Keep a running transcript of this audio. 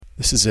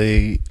This is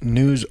a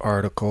news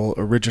article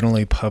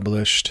originally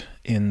published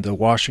in the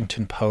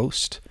Washington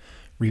Post,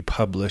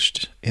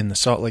 republished in the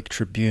Salt Lake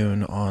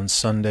Tribune on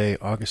Sunday,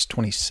 August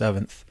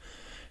 27th,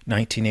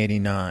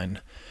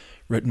 1989,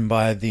 written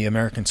by the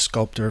American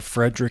sculptor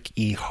Frederick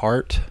E.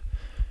 Hart.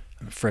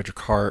 Frederick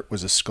Hart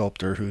was a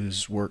sculptor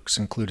whose works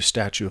include a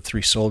statue of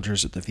 3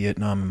 soldiers at the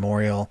Vietnam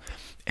Memorial,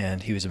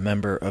 and he was a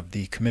member of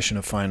the Commission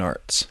of Fine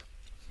Arts.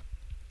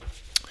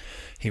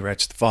 He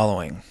writes the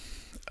following,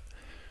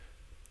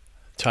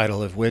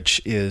 title of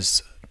which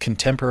is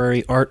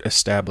Contemporary Art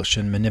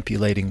Establishment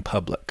Manipulating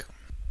Public.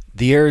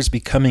 The air is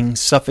becoming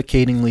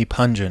suffocatingly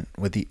pungent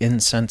with the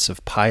incense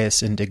of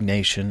pious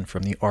indignation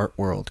from the art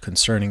world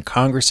concerning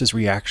Congress's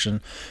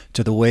reaction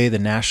to the way the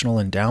National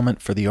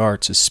Endowment for the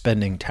Arts is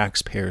spending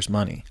taxpayers'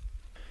 money.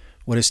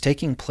 What is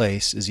taking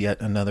place is yet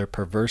another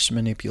perverse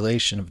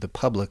manipulation of the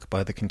public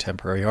by the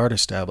contemporary art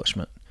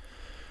establishment.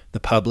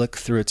 The public,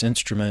 through its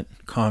instrument,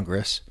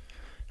 Congress,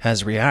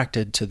 has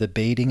reacted to the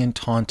baiting and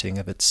taunting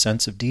of its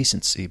sense of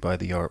decency by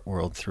the art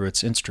world through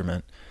its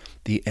instrument,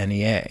 the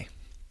NEA.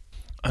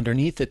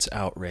 Underneath its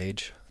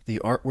outrage, the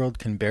art world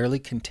can barely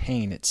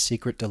contain its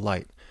secret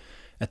delight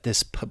at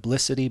this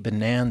publicity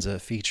bonanza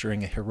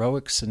featuring a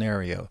heroic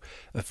scenario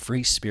of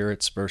free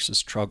spirits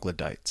versus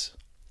troglodytes.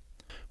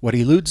 What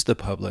eludes the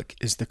public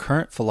is the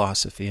current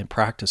philosophy and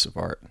practice of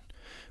art,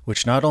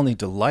 which not only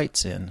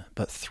delights in,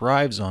 but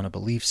thrives on a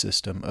belief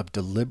system of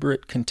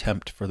deliberate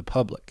contempt for the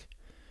public.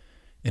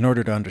 In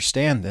order to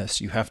understand this,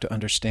 you have to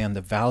understand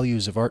the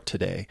values of art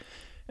today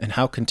and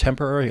how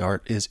contemporary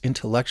art is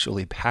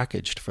intellectually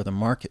packaged for the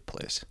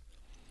marketplace.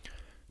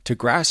 To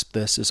grasp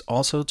this is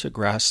also to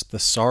grasp the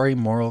sorry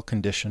moral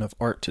condition of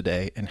art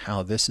today and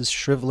how this is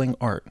shriveling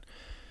art,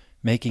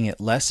 making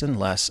it less and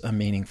less a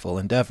meaningful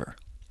endeavor.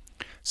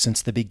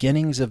 Since the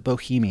beginnings of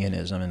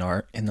bohemianism in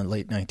art in the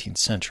late 19th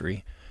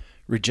century,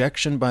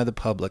 rejection by the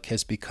public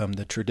has become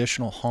the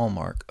traditional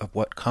hallmark of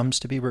what comes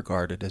to be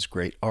regarded as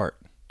great art.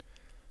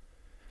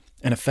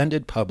 An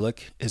offended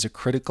public is a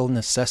critical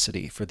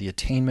necessity for the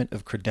attainment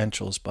of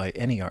credentials by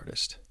any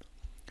artist.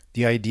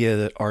 The idea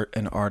that art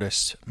and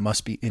artists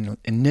must be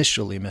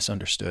initially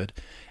misunderstood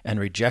and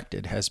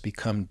rejected has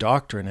become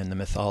doctrine in the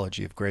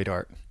mythology of great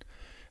art,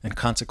 and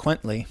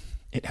consequently,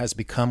 it has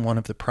become one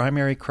of the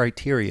primary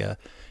criteria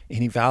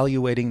in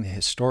evaluating the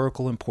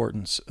historical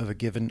importance of a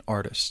given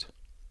artist.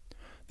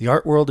 The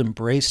art world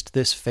embraced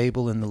this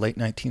fable in the late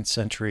 19th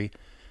century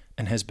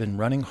and has been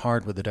running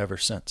hard with it ever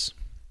since.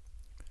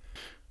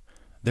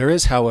 There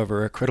is,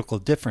 however, a critical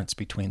difference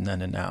between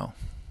then and now.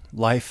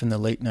 Life in the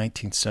late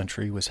 19th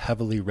century was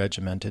heavily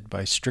regimented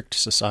by strict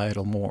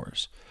societal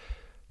mores.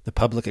 The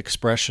public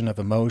expression of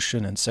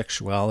emotion and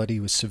sexuality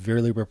was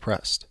severely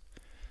repressed.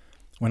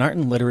 When art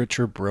and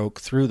literature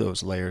broke through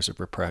those layers of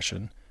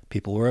repression,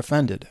 people were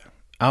offended,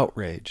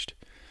 outraged,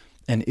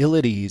 and ill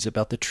at ease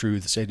about the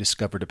truths they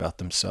discovered about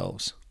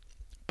themselves.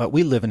 But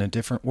we live in a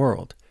different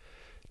world.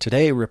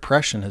 Today,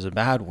 repression is a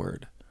bad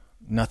word.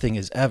 Nothing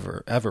is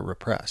ever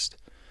repressed.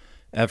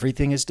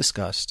 Everything is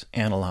discussed,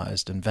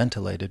 analyzed, and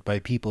ventilated by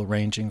people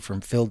ranging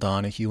from Phil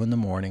Donahue in the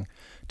morning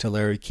to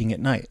Larry King at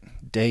night,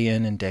 day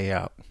in and day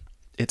out.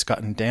 It's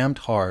gotten damned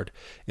hard,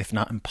 if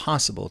not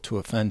impossible, to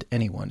offend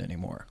anyone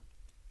anymore.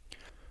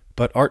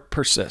 But art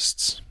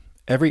persists.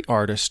 Every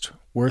artist,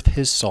 worth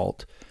his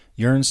salt,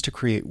 yearns to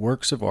create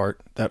works of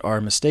art that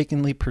are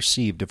mistakenly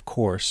perceived, of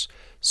course,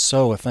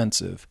 so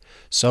offensive,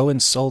 so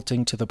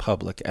insulting to the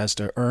public as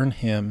to earn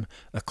him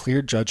a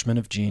clear judgment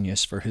of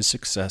genius for his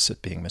success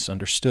at being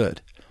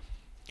misunderstood.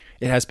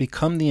 It has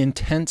become the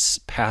intense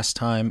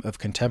pastime of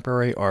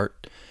contemporary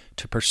art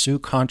to pursue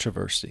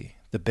controversy,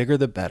 the bigger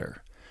the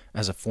better,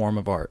 as a form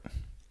of art.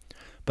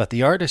 But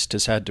the artist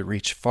has had to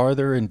reach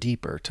farther and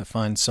deeper to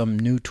find some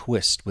new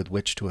twist with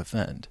which to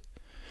offend.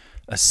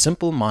 A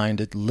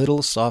simple-minded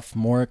little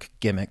sophomoric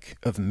gimmick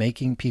of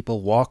making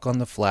people walk on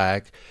the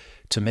flag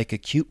to make a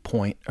cute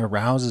point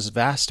arouses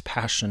vast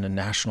passion and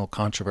national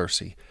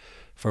controversy,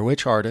 for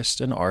which artist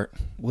and art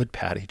would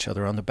pat each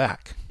other on the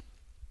back.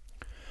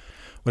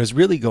 What is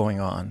really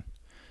going on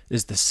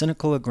is the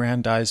cynical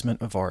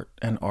aggrandizement of art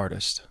and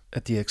artist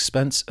at the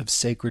expense of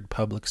sacred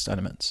public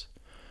sentiments,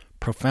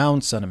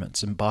 profound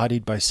sentiments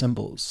embodied by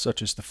symbols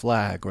such as the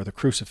flag or the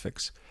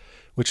crucifix,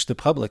 which the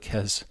public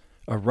has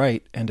a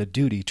right and a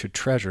duty to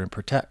treasure and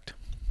protect.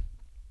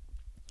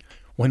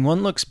 When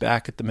one looks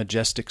back at the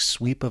majestic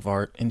sweep of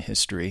art in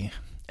history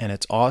and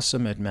its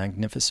awesome and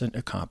magnificent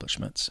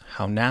accomplishments,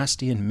 how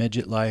nasty and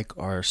midget-like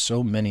are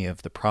so many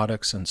of the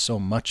products and so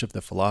much of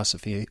the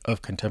philosophy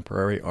of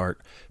contemporary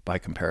art by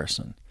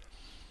comparison.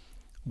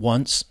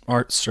 Once,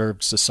 art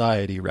served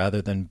society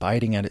rather than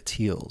biting at its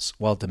heels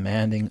while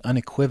demanding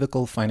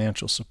unequivocal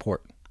financial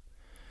support.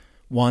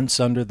 Once,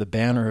 under the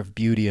banner of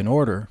beauty and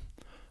order,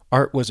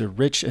 art was a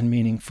rich and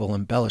meaningful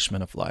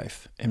embellishment of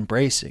life,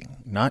 embracing,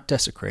 not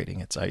desecrating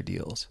its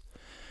ideals,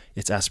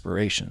 its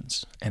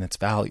aspirations, and its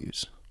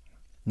values.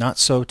 Not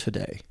so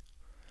today.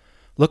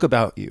 Look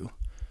about you.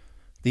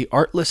 The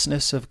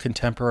artlessness of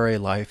contemporary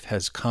life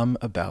has come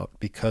about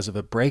because of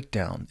a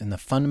breakdown in the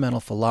fundamental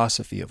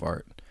philosophy of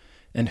art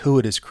and who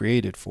it is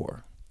created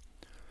for.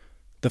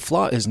 The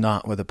flaw is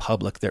not with a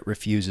public that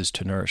refuses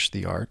to nourish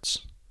the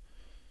arts.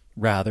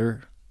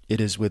 Rather, it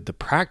is with the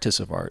practice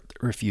of art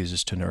that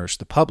refuses to nourish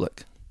the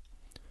public.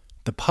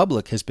 The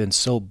public has been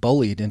so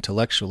bullied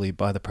intellectually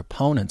by the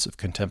proponents of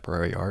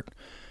contemporary art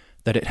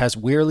that it has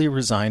wearily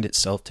resigned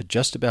itself to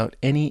just about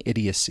any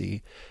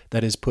idiocy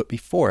that is put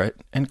before it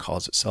and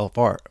calls itself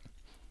art.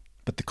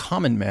 But the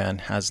common man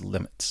has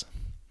limits,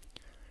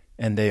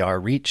 and they are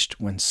reached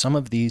when some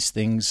of these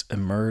things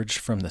emerge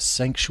from the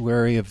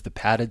sanctuary of the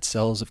padded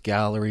cells of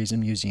galleries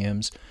and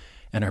museums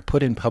and are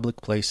put in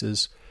public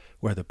places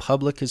where the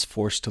public is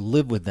forced to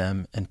live with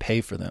them and pay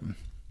for them.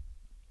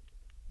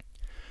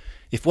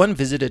 If one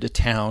visited a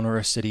town or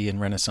a city in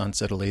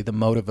Renaissance Italy, the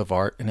motive of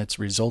art and its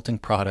resulting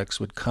products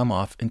would come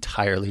off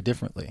entirely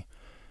differently.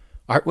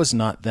 Art was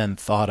not then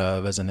thought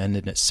of as an end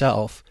in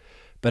itself,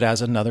 but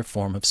as another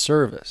form of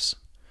service.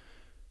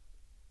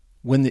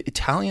 When the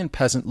Italian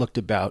peasant looked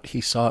about,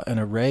 he saw an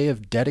array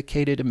of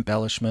dedicated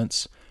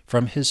embellishments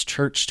from his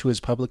church to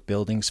his public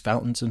buildings,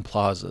 fountains, and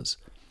plazas.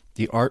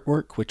 The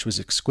artwork, which was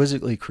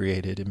exquisitely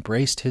created,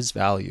 embraced his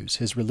values,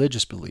 his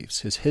religious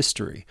beliefs, his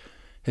history,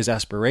 his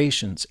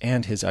aspirations,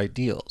 and his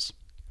ideals.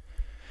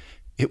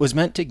 It was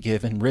meant to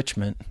give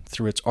enrichment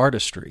through its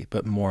artistry,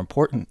 but more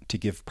important, to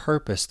give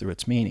purpose through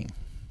its meaning.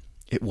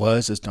 It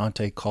was, as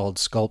Dante called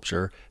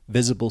sculpture,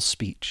 visible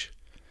speech.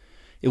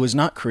 It was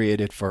not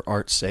created for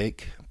art's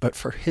sake, but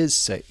for his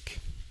sake.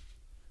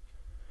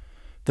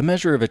 The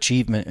measure of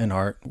achievement in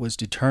art was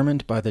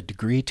determined by the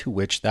degree to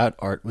which that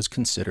art was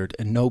considered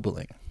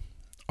ennobling.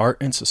 Art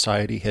and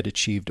society had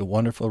achieved a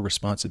wonderful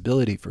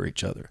responsibility for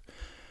each other.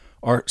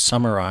 Art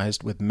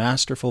summarized with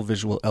masterful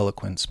visual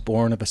eloquence,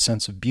 born of a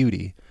sense of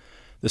beauty,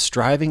 the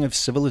striving of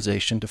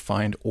civilization to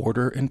find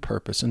order and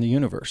purpose in the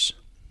universe.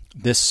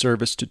 This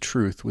service to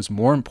truth was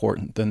more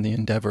important than the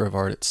endeavor of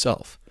art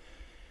itself,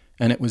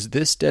 and it was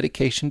this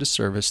dedication to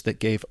service that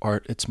gave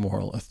art its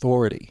moral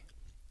authority.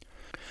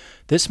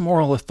 This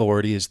moral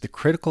authority is the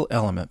critical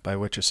element by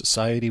which a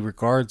society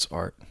regards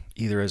art,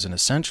 either as an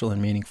essential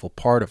and meaningful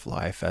part of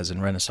life, as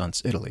in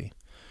Renaissance Italy,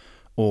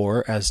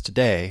 or, as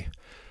today,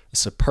 a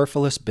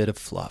superfluous bit of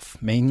fluff,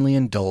 mainly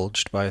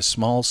indulged by a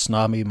small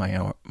snobby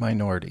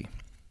minority.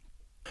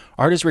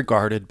 Art is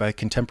regarded by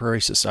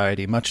contemporary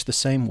society much the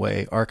same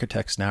way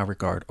architects now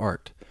regard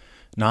art,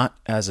 not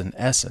as an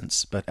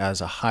essence, but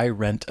as a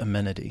high-rent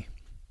amenity.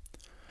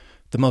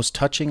 The most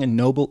touching and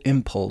noble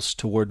impulse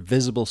toward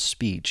visible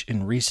speech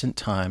in recent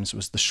times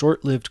was the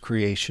short-lived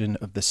creation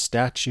of the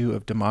Statue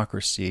of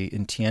Democracy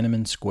in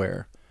Tiananmen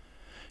Square.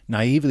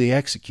 Naively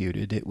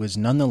executed, it was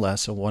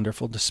nonetheless a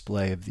wonderful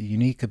display of the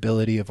unique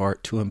ability of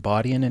art to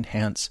embody and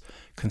enhance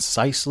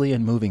concisely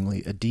and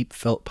movingly a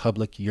deep-felt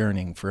public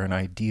yearning for an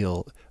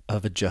ideal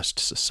of a just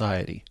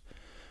society.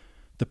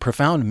 The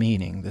profound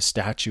meaning the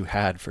statue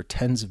had for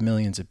tens of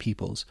millions of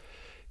peoples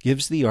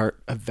gives the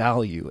art a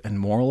value and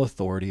moral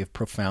authority of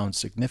profound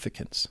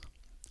significance.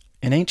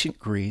 In ancient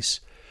Greece,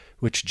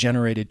 which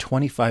generated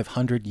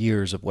 2,500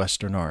 years of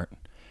Western art,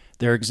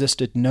 there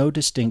existed no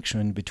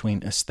distinction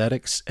between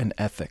aesthetics and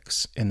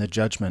ethics in the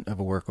judgment of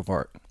a work of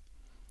art.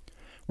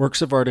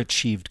 Works of art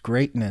achieved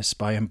greatness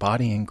by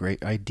embodying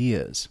great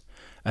ideas,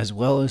 as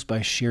well as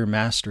by sheer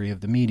mastery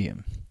of the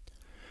medium.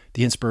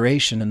 The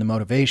inspiration and the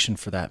motivation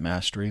for that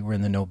mastery were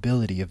in the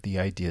nobility of the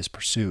ideas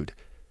pursued.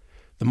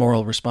 The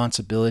moral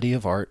responsibility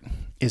of art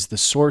is the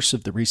source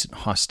of the recent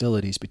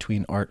hostilities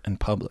between art and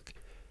public.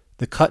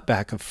 The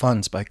cutback of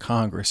funds by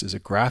Congress is a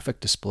graphic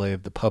display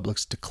of the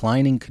public's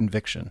declining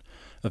conviction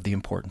of the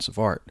importance of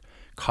art,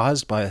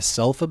 caused by a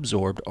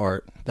self-absorbed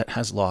art that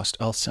has lost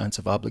all sense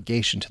of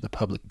obligation to the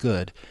public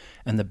good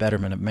and the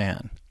betterment of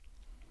man.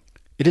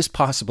 It is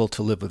possible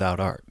to live without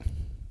art,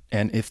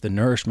 and if the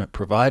nourishment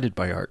provided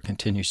by art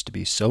continues to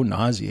be so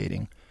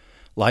nauseating,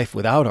 life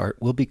without art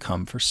will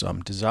become for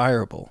some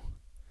desirable.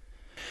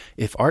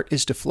 If art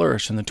is to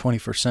flourish in the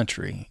 21st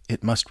century,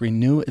 it must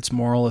renew its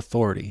moral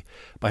authority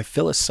by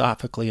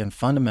philosophically and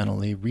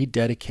fundamentally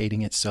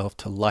rededicating itself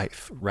to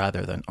life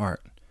rather than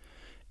art.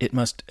 It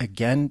must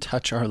again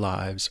touch our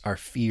lives, our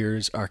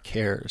fears, our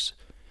cares.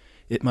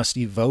 It must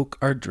evoke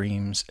our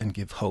dreams and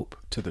give hope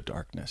to the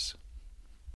darkness.